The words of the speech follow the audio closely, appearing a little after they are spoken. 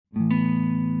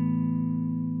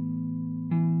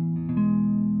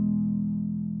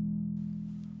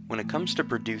When it comes to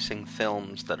producing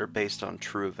films that are based on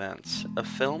true events, a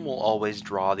film will always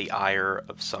draw the ire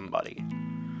of somebody,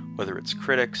 whether it's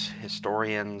critics,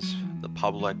 historians, the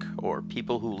public, or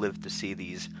people who live to see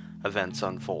these events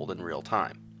unfold in real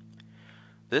time.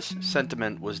 This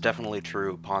sentiment was definitely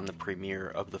true upon the premiere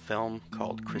of the film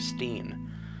called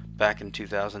Christine back in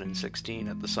 2016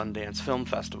 at the Sundance Film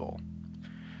Festival.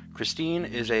 Christine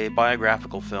is a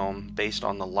biographical film based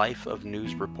on the life of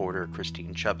news reporter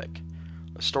Christine Chubbuck,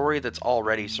 a story that's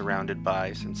already surrounded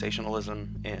by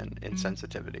sensationalism and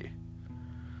insensitivity.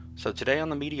 So today on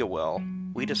the Media Well,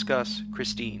 we discuss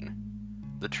Christine,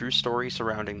 the true story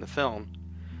surrounding the film,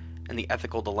 and the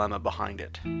ethical dilemma behind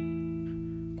it.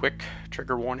 Quick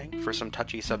trigger warning for some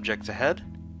touchy subjects ahead,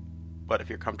 but if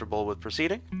you're comfortable with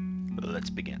proceeding, let's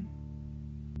begin.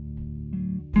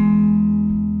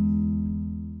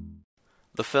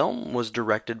 The film was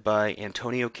directed by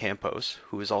Antonio Campos,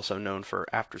 who is also known for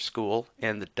After School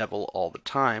and The Devil All the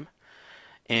Time,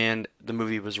 and the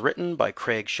movie was written by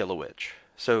Craig Shilowich.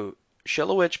 So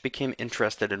Shilowich became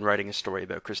interested in writing a story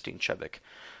about Christine Chubbuck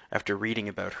after reading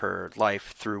about her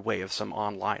life through way of some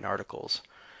online articles.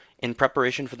 In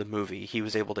preparation for the movie, he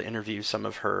was able to interview some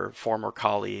of her former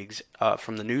colleagues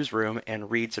from the newsroom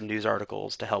and read some news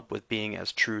articles to help with being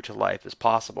as true to life as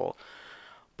possible.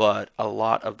 But a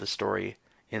lot of the story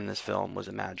in this film was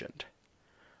imagined.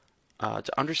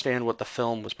 To understand what the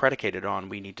film was predicated on,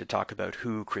 we need to talk about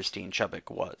who Christine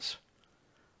Chubbuck was.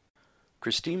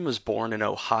 Christine was born in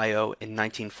Ohio in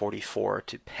 1944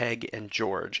 to Peg and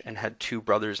George and had two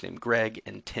brothers named Greg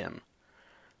and Tim.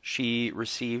 She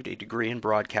received a degree in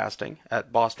broadcasting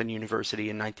at Boston University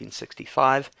in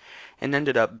 1965 and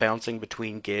ended up bouncing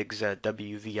between gigs at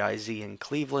WVIZ in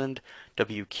Cleveland,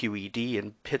 WQED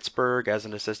in Pittsburgh as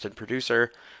an assistant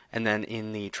producer, and then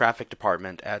in the traffic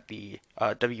department at the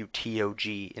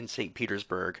WTOG in St.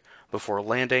 Petersburg before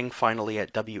landing finally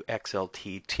at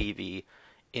WXLT TV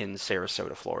in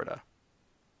Sarasota, Florida.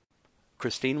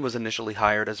 Christine was initially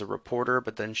hired as a reporter,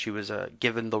 but then she was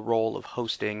given the role of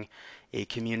hosting a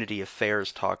community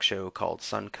affairs talk show called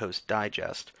Suncoast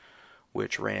Digest,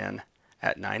 which ran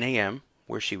at 9 a.m.,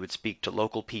 where she would speak to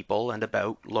local people and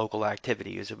about local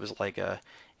activities. It was like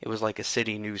a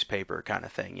city newspaper kind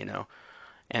of thing, you know.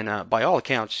 And by all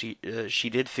accounts, she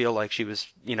did feel like she was,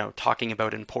 talking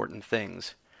about important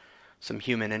things, some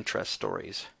human interest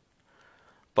stories.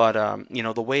 But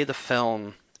the way the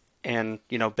film and,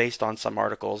 based on some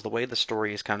articles, the way the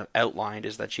story is kind of outlined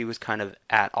is that she was kind of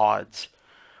at odds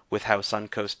with how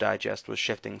Suncoast Digest was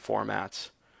shifting formats.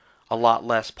 A lot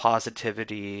less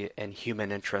positivity and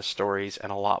human interest stories and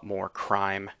a lot more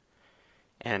crime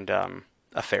and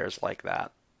affairs like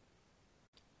that.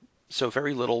 So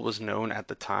very little was known at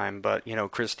the time, but,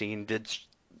 Christine did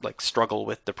struggle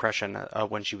with depression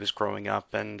when she was growing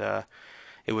up, and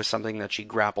it was something that she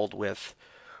grappled with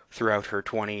throughout her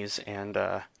 20s,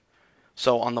 and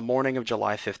so on the morning of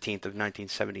July 15th of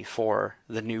 1974,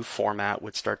 the new format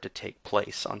would start to take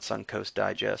place on Suncoast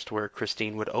Digest, where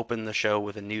Christine would open the show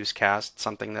with a newscast,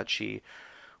 something that she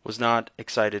was not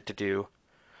excited to do.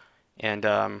 And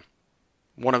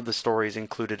one of the stories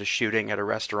included a shooting at a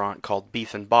restaurant called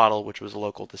Beef and Bottle, which was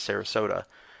local to Sarasota.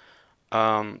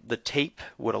 The tape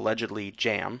would allegedly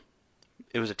jam.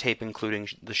 It was a tape including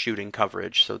the shooting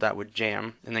coverage, so that would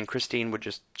jam. And then Christine would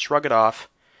just shrug it off,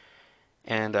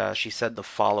 and she said the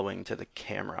following to the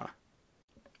camera.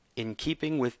 In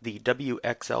keeping with the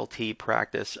WXLT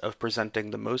practice of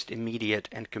presenting the most immediate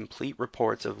and complete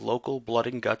reports of local blood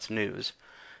and guts news,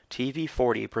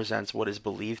 TV40 presents what is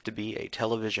believed to be a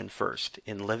television first,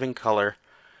 in living color,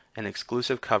 an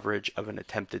exclusive coverage of an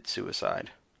attempted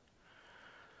suicide.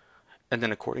 And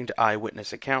then according to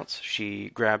eyewitness accounts, she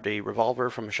grabbed a revolver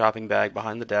from a shopping bag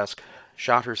behind the desk,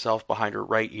 shot herself behind her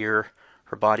right ear,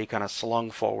 her body kind of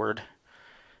slung forward,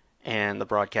 and the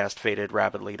broadcast faded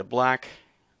rapidly to black,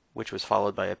 which was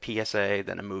followed by a PSA,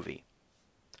 then a movie.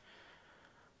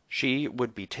 She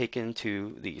would be taken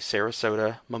to the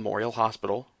Sarasota Memorial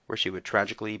Hospital, where she would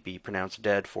tragically be pronounced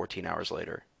dead 14 hours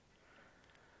later.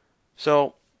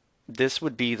 So, this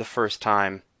would be the first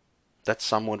time that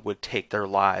someone would take their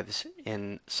lives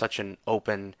in such an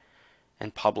open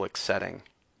and public setting.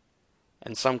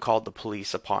 And some called the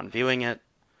police upon viewing it.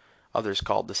 Others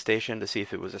called the station to see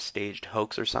if it was a staged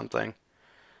hoax or something.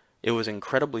 It was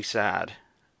incredibly sad,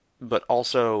 but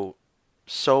also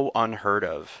so unheard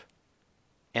of,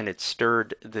 and it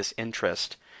stirred this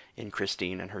interest in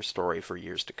Christine and her story for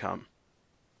years to come.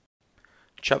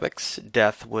 Chubbuck's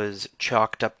death was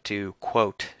chalked up to,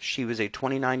 quote, she was a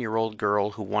 29-year-old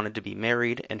girl who wanted to be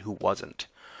married and who wasn't,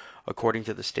 according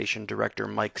to the station director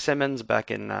Mike Simmons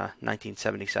back in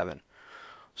 1977.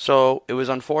 So it was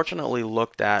unfortunately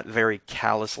looked at very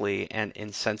callously and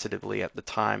insensitively at the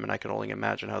time, and I can only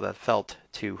imagine how that felt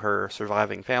to her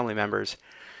surviving family members.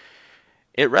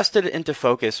 It rested into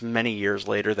focus many years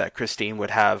later that Christine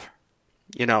would have,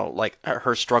 like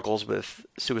her struggles with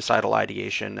suicidal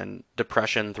ideation and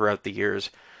depression throughout the years.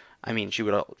 I mean, she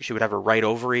would have her right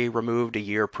ovary removed a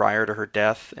year prior to her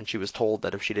death, and she was told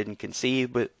that if she didn't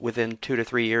conceive within 2 to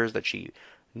 3 years, that she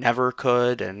never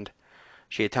could. And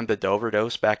she attempted to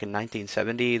overdose back in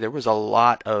 1970. There was a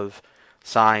lot of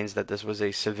signs that this was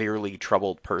a severely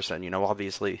troubled person.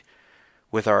 Obviously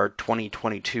with our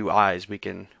 2022 eyes, we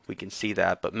can see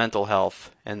that, but mental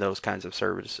health and those kinds of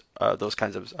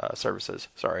services,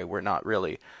 sorry, were not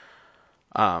really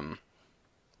um,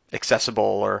 accessible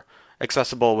or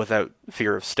accessible without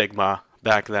fear of stigma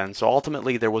back then. So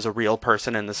ultimately, there was a real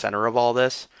person in the center of all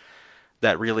this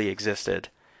that really existed,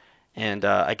 and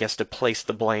I guess to place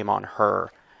the blame on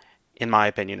her, in my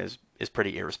opinion, is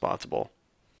pretty irresponsible.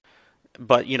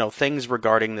 But things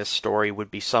regarding this story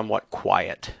would be somewhat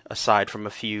quiet, aside from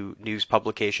a few news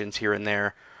publications here and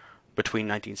there between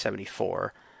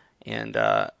 1974 and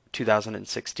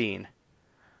 2016.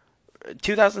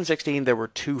 2016, there were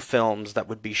two films that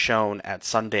would be shown at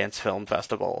Sundance Film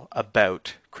Festival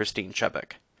about Christine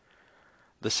Chubbuck.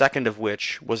 The second of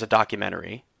which was a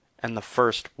documentary, and the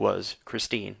first was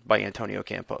Christine by Antonio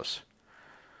Campos.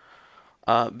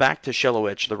 Back to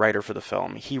Shilowich, the writer for the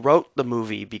film. He wrote the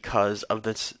movie because of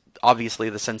this, obviously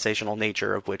the sensational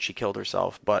nature of which she killed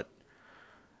herself, but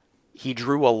he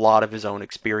drew a lot of his own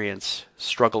experience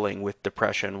struggling with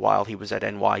depression while he was at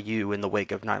NYU in the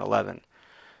wake of 9/11.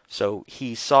 So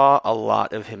he saw a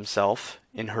lot of himself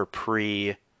in her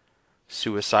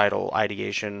pre-suicidal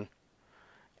ideation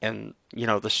and,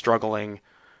 the struggling.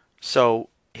 So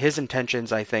his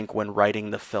intentions, I think, when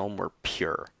writing the film were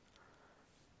pure.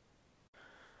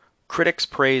 Critics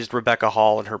praised Rebecca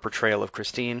Hall and her portrayal of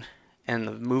Christine, and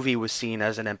the movie was seen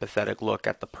as an empathetic look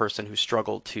at the person who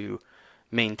struggled to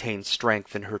maintain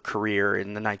strength in her career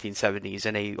in the 1970s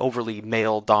in a overly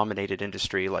male-dominated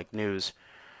industry like news,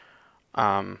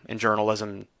 and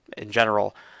journalism in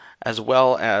general, as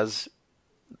well as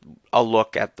a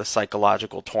look at the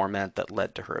psychological torment that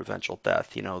led to her eventual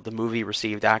death. The movie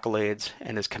received accolades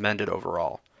and is commended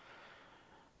overall.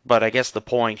 But I guess the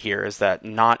point here is that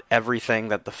not everything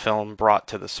that the film brought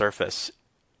to the surface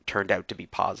turned out to be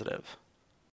positive.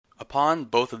 Upon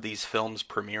both of these films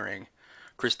premiering,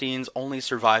 Christine's only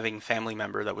surviving family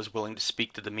member that was willing to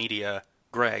speak to the media,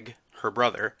 Greg, her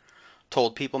brother,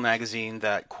 told People magazine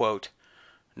that, quote,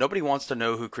 "Nobody wants to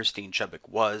know who Christine Chubbuck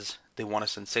was. They want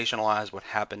to sensationalize what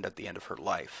happened at the end of her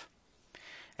life."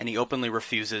 And he openly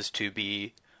refuses to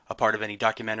be a part of any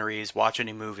documentaries, watch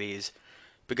any movies,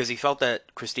 because he felt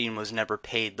that Christine was never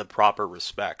paid the proper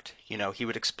respect. He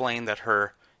would explain that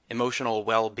her emotional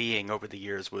well-being over the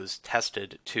years was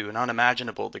tested to an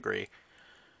unimaginable degree,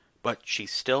 but she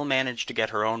still managed to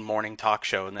get her own morning talk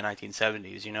show in the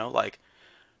 1970s, like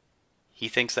he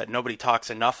thinks that nobody talks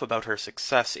enough about her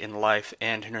success in life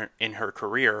and in her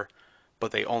career,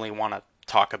 but they only want to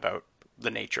talk about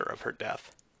the nature of her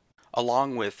death.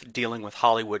 Along with dealing with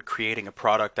Hollywood creating a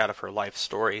product out of her life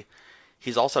story,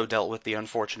 he's also dealt with the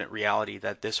unfortunate reality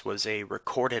that this was a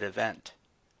recorded event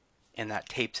and that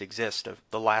tapes exist of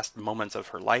the last moments of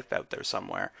her life out there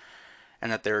somewhere,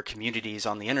 and that there are communities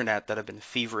on the internet that have been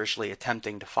feverishly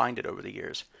attempting to find it over the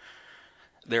years.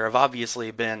 There have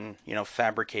obviously been,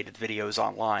 fabricated videos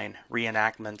online,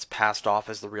 reenactments passed off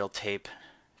as the real tape,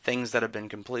 things that have been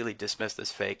completely dismissed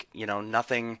as fake,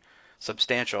 nothing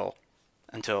substantial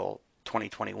until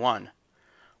 2021,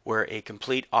 where a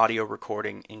complete audio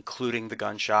recording, including the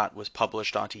gunshot, was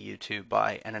published onto YouTube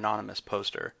by an anonymous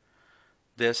poster.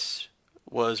 This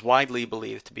was widely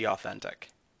believed to be authentic.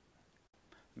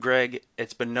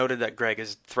 It's been noted that Greg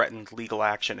has threatened legal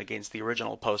action against the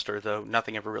original poster, though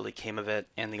nothing ever really came of it,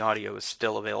 and the audio is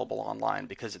still available online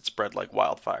because it spread like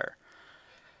wildfire.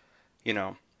 You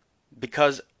know,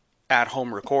 because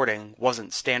at-home recording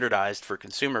wasn't standardized for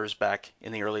consumers back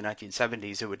in the early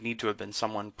 1970s, it would need to have been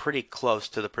someone pretty close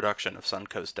to the production of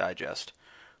Suncoast Digest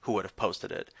who would have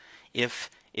posted it, if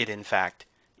it in fact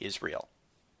is real.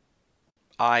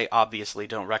 I obviously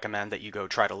don't recommend that you go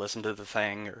try to listen to the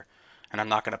thing, and I'm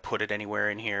not going to put it anywhere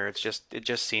in here. It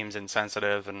just seems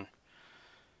insensitive, and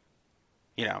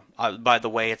by the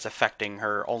way it's affecting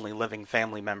her only living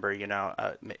family member,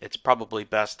 it's probably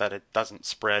best that it doesn't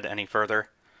spread any further.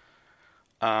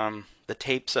 The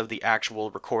tapes of the actual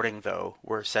recording, though,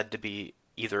 were said to be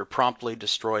either promptly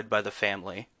destroyed by the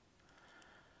family,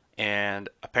 and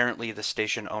apparently the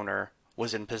station owner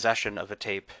was in possession of a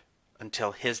tape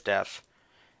until his death,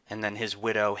 and then his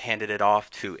widow handed it off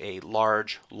to a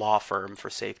large law firm for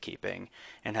safekeeping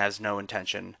and has no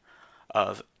intention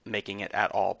of making it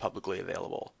at all publicly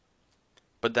available.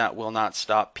 But that will not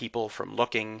stop people from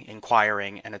looking,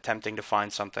 inquiring, and attempting to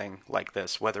find something like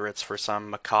this, whether it's for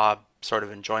some macabre sort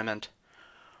of enjoyment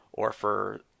or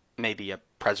for maybe a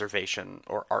preservation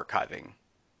or archiving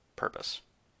purpose.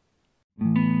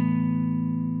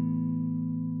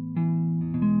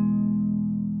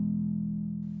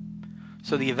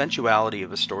 So the eventuality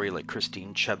of a story like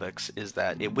Christine Chubbuck's is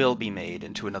that it will be made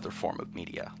into another form of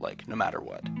media, like no matter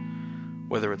what.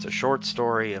 Whether it's a short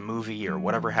story, a movie, or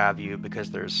whatever have you,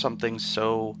 because there's something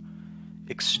so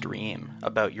extreme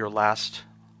about your last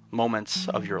moments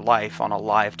of your life on a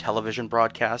live television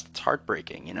broadcast. It's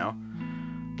heartbreaking, you know?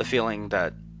 The feeling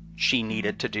that she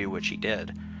needed to do what she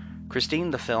did.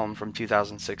 Christine, the film from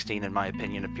 2016, in my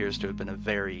opinion, appears to have been a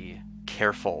very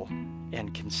careful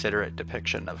and considerate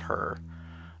depiction of her,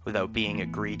 without being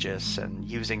egregious and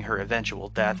using her eventual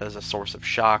death as a source of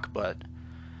shock, but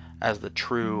as the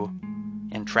true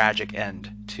and tragic end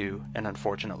to an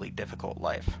unfortunately difficult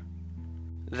life.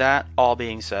 That all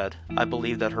being said, I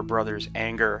believe that her brother's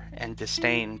anger and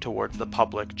disdain towards the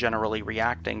public generally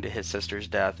reacting to his sister's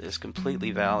death is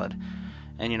completely valid.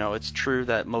 And it's true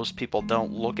that most people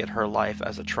don't look at her life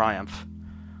as a triumph,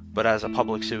 but as a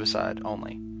public suicide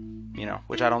only.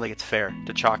 Which I don't think it's fair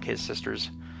to chalk his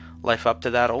sister's life up to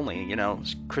that only.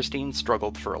 Christine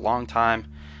struggled for a long time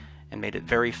and made it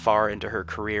very far into her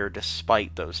career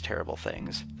despite those terrible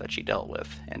things that she dealt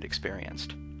with and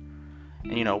experienced.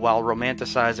 And while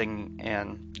romanticizing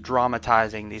and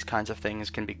dramatizing these kinds of things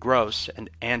can be gross and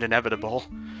inevitable,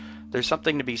 there's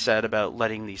something to be said about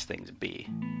letting these things be.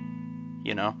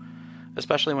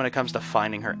 Especially when it comes to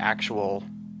finding her actual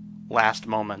last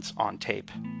moments on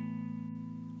tape.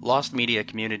 Lost media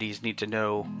communities need to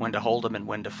know when to hold them and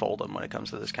when to fold them when it comes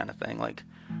to this kind of thing. Like,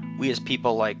 we as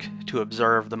people like to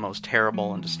observe the most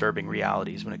terrible and disturbing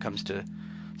realities when it comes to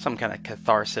some kind of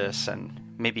catharsis and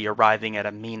maybe arriving at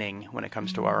a meaning when it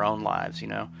comes to our own lives,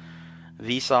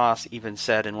 Vsauce even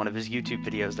said in one of his YouTube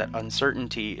videos that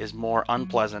uncertainty is more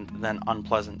unpleasant than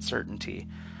unpleasant certainty.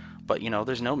 But,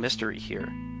 there's no mystery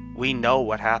here. We know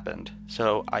what happened,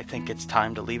 so I think it's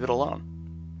time to leave it alone.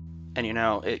 And,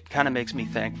 it kind of makes me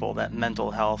thankful that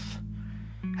mental health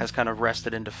has kind of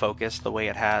rested into focus the way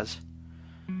it has,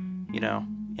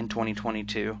 in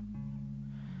 2022.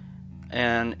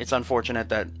 And it's unfortunate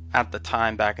that at the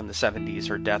time, back in the 70s,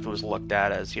 her death was looked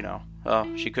at as,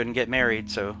 she couldn't get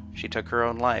married, so she took her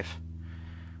own life.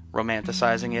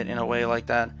 Romanticizing it in a way like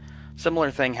that.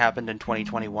 Similar thing happened in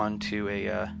 2021 to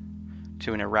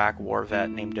an Iraq war vet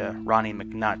named Ronnie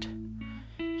McNutt.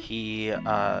 He,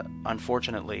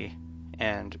 unfortunately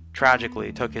and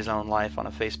tragically, took his own life on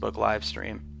a Facebook live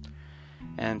stream.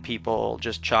 And people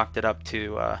just chalked it up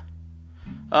to,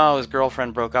 his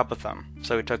girlfriend broke up with him,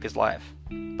 so he took his life.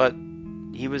 But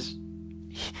he was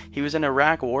an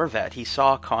Iraq war vet. He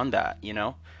saw combat,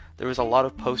 There was a lot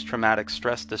of post-traumatic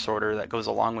stress disorder that goes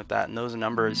along with that, and those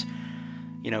numbers,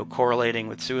 correlating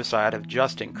with suicide have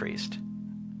just increased.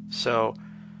 So,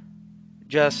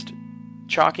 just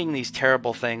chalking these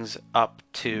terrible things up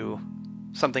to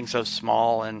something so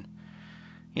small and,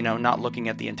 not looking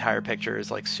at the entire picture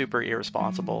is like super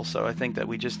irresponsible. So I think that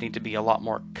we just need to be a lot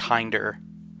more kinder,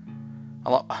 a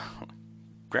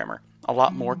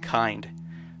lot more kind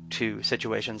to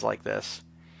situations like this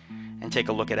and take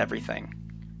a look at everything,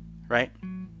 right?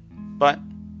 But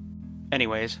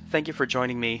anyways, thank you for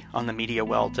joining me on the Media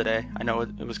Well today. I know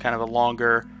it was kind of a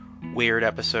longer, weird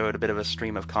episode, a bit of a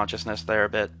stream of consciousness there, a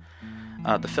bit.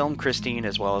 The film Christine,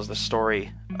 as well as the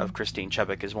story of Christine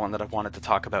Chubbuck, is one that I've wanted to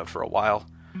talk about for a while.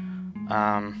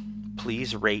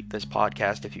 Please rate this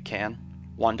podcast if you can,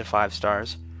 1 to 5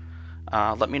 stars.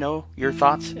 Let me know your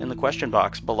thoughts in the question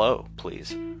box below,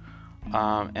 please.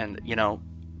 And,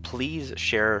 please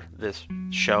share this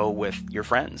show with your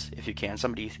friends if you can,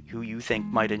 somebody who you think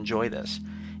might enjoy this.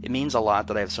 It means a lot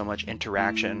that I have so much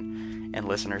interaction and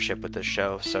listenership with this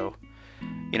show. So,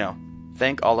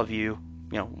 thank all of you,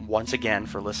 once again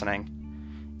for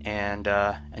listening. And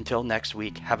until next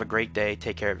week, have a great day.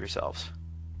 Take care of yourselves.